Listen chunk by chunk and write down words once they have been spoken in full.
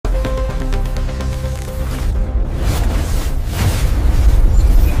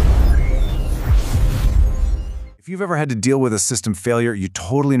you've ever had to deal with a system failure, you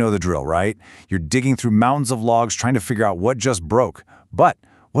totally know the drill, right? You're digging through mountains of logs trying to figure out what just broke. But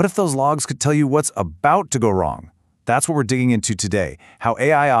what if those logs could tell you what's about to go wrong? That's what we're digging into today, how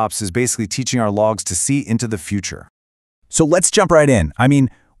AIOps is basically teaching our logs to see into the future. So let's jump right in. I mean,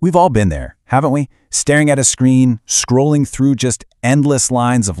 we've all been there, haven't we? Staring at a screen, scrolling through just endless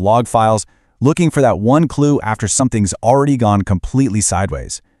lines of log files, looking for that one clue after something's already gone completely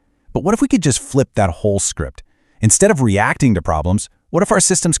sideways. But what if we could just flip that whole script? Instead of reacting to problems, what if our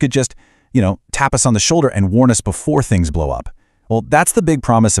systems could just, tap us on the shoulder and warn us before things blow up? Well, that's the big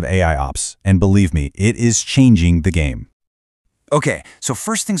promise of AIOps, and believe me, it is changing the game. Okay, so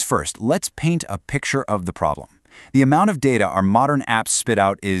first things first, let's paint a picture of the problem. The amount of data our modern apps spit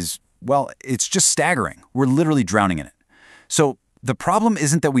out is, well, it's just staggering. We're literally drowning in it. So the problem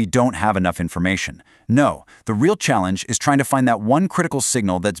isn't that we don't have enough information. No, the real challenge is trying to find that one critical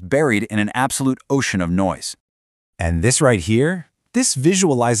signal that's buried in an absolute ocean of noise. And this right here, this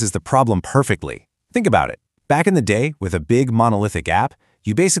visualizes the problem perfectly. Think about it. Back in the day, with a big monolithic app,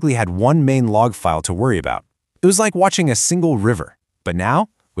 you basically had one main log file to worry about. It was like watching a single river. But now,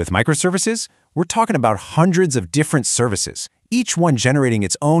 with microservices, we're talking about hundreds of different services, each one generating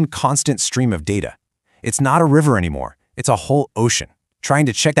its own constant stream of data. It's not a river anymore. It's a whole ocean. Trying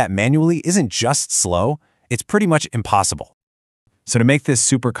to check that manually isn't just slow, it's pretty much impossible. So to make this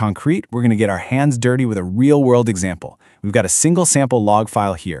super concrete, we're going to get our hands dirty with a real-world example. We've got a single sample log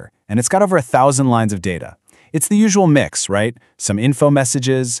file here, and it's got over 1,000 lines of data. It's the usual mix, right? Some info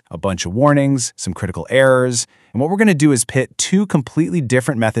messages, a bunch of warnings, some critical errors. And what we're going to do is pit two completely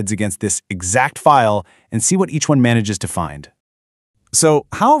different methods against this exact file and see what each one manages to find. So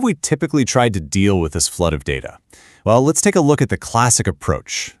how have we typically tried to deal with this flood of data? Well, let's take a look at the classic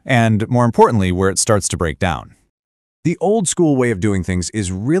approach, and more importantly, where it starts to break down. The old school way of doing things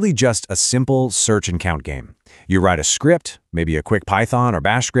is really just a simple search and count game. You write a script, maybe a quick Python or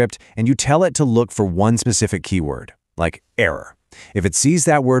Bash script, and you tell it to look for one specific keyword, like error. If it sees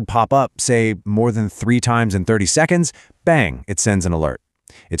that word pop up, say, more than 3 times in 30 seconds, bang, it sends an alert.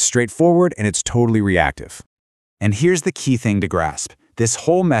 It's straightforward and it's totally reactive. And here's the key thing to grasp. This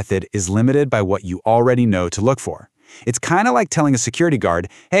whole method is limited by what you already know to look for. It's kind of like telling a security guard,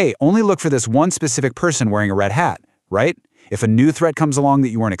 hey, only look for this one specific person wearing a red hat, right? If a new threat comes along that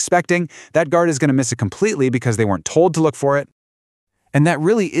you weren't expecting, that guard is going to miss it completely because they weren't told to look for it. And that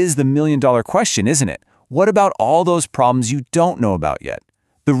really is the million-dollar question, isn't it? What about all those problems you don't know about yet?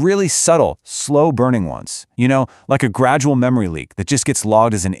 The really subtle, slow-burning ones, like a gradual memory leak that just gets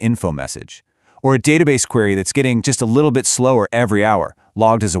logged as an info message. Or a database query that's getting just a little bit slower every hour,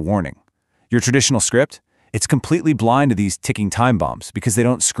 logged as a warning. Your traditional script? It's completely blind to these ticking time bombs because they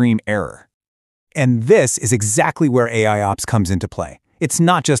don't scream error. And this is exactly where AIOps comes into play. It's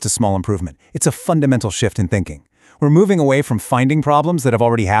not just a small improvement. It's a fundamental shift in thinking. We're moving away from finding problems that have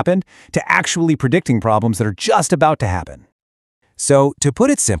already happened to actually predicting problems that are just about to happen. So, to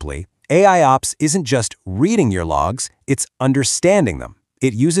put it simply, AIOps isn't just reading your logs, it's understanding them.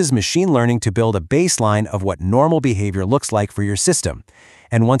 It uses machine learning to build a baseline of what normal behavior looks like for your system.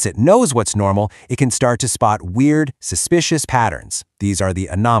 And once it knows what's normal, it can start to spot weird, suspicious patterns. These are the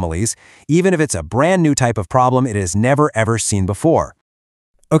anomalies, even if it's a brand new type of problem it has never ever seen before.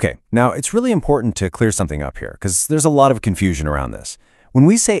 Okay, now it's really important to clear something up here because there's a lot of confusion around this. When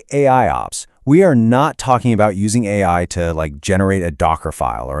we say AIOps, we are not talking about using AI to generate a Docker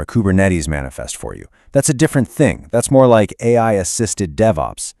file or a Kubernetes manifest for you. That's a different thing. That's more like AI-assisted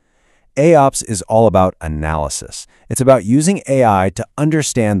DevOps. AIOps is all about analysis. It's about using AI to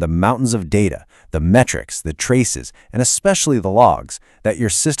understand the mountains of data, the metrics, the traces, and especially the logs that your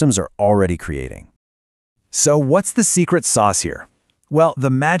systems are already creating. So what's the secret sauce here? Well, the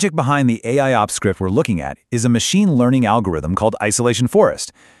magic behind the AIOps script we're looking at is a machine learning algorithm called isolation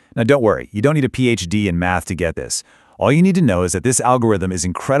forest. Now don't worry, you don't need a PhD in math to get this. All you need to know is that this algorithm is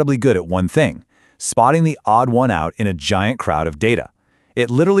incredibly good at one thing: spotting the odd one out in a giant crowd of data. It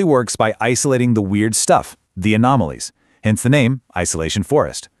literally works by isolating the weird stuff, the anomalies, hence the name isolation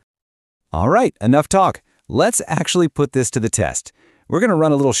forest. All right, enough talk. Let's actually put this to the test. We're going to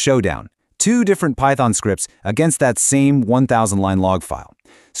run a little showdown. 2 different Python scripts against that same 1,000-line log file.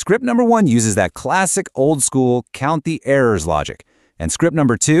 Script number 1 uses that classic old-school count the errors logic. And script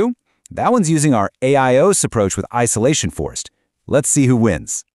number 2, that one's using our AIOps approach with isolation forest. Let's see who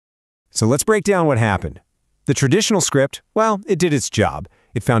wins. So let's break down what happened. The traditional script, well, it did its job.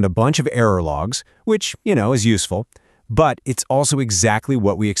 It found a bunch of error logs, which, is useful. But it's also exactly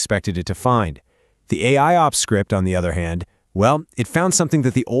what we expected it to find. The AIOps script, on the other hand, well, it found something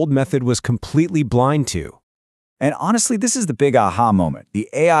that the old method was completely blind to. And honestly, this is the big aha moment. The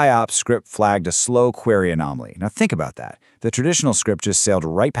AIOps script flagged a slow query anomaly. Now think about that. The traditional script just sailed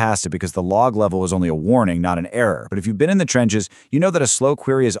right past it because the log level was only a warning, not an error. But if you've been in the trenches, you know that a slow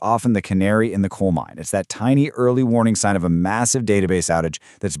query is often the canary in the coal mine. It's that tiny early warning sign of a massive database outage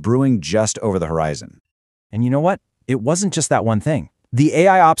that's brewing just over the horizon. And you know what? It wasn't just that one thing. The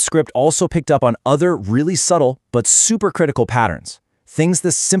AIOps script also picked up on other really subtle but super critical patterns. Things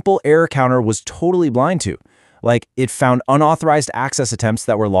the simple error counter was totally blind to. Like, it found unauthorized access attempts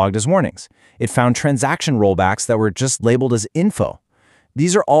that were logged as warnings. It found transaction rollbacks that were just labeled as info.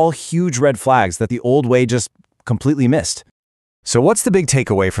 These are all huge red flags that the old way just completely missed. So what's the big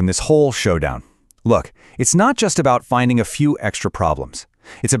takeaway from this whole showdown? Look, it's not just about finding a few extra problems.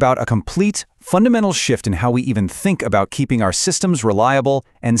 It's about a complete, fundamental shift in how we even think about keeping our systems reliable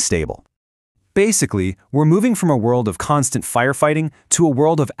and stable. Basically, we're moving from a world of constant firefighting to a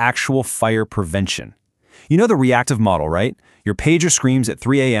world of actual fire prevention. You know the reactive model, right? Your pager screams at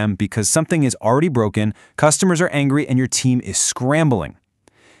 3 a.m. because something is already broken, customers are angry, and your team is scrambling.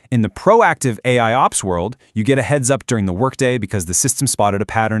 In the proactive AIOps world, you get a heads up during the workday because the system spotted a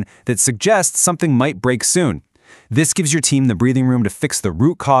pattern that suggests something might break soon. This gives your team the breathing room to fix the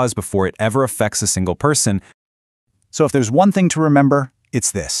root cause before it ever affects a single person. So if there's one thing to remember,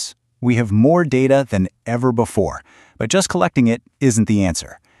 it's this. We have more data than ever before, but just collecting it isn't the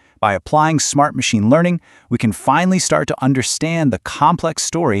answer. By applying smart machine learning, we can finally start to understand the complex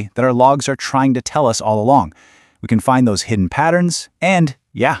story that our logs are trying to tell us all along. We can find those hidden patterns, and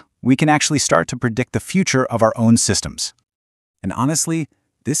yeah, we can actually start to predict the future of our own systems. And honestly,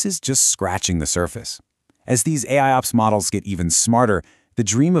 this is just scratching the surface. As these AIOps models get even smarter, the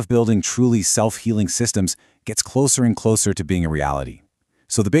dream of building truly self-healing systems gets closer and closer to being a reality.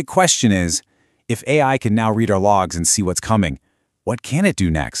 So the big question is, if AI can now read our logs and see what's coming, what can it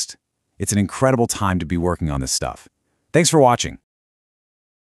do next? It's an incredible time to be working on this stuff. Thanks for watching.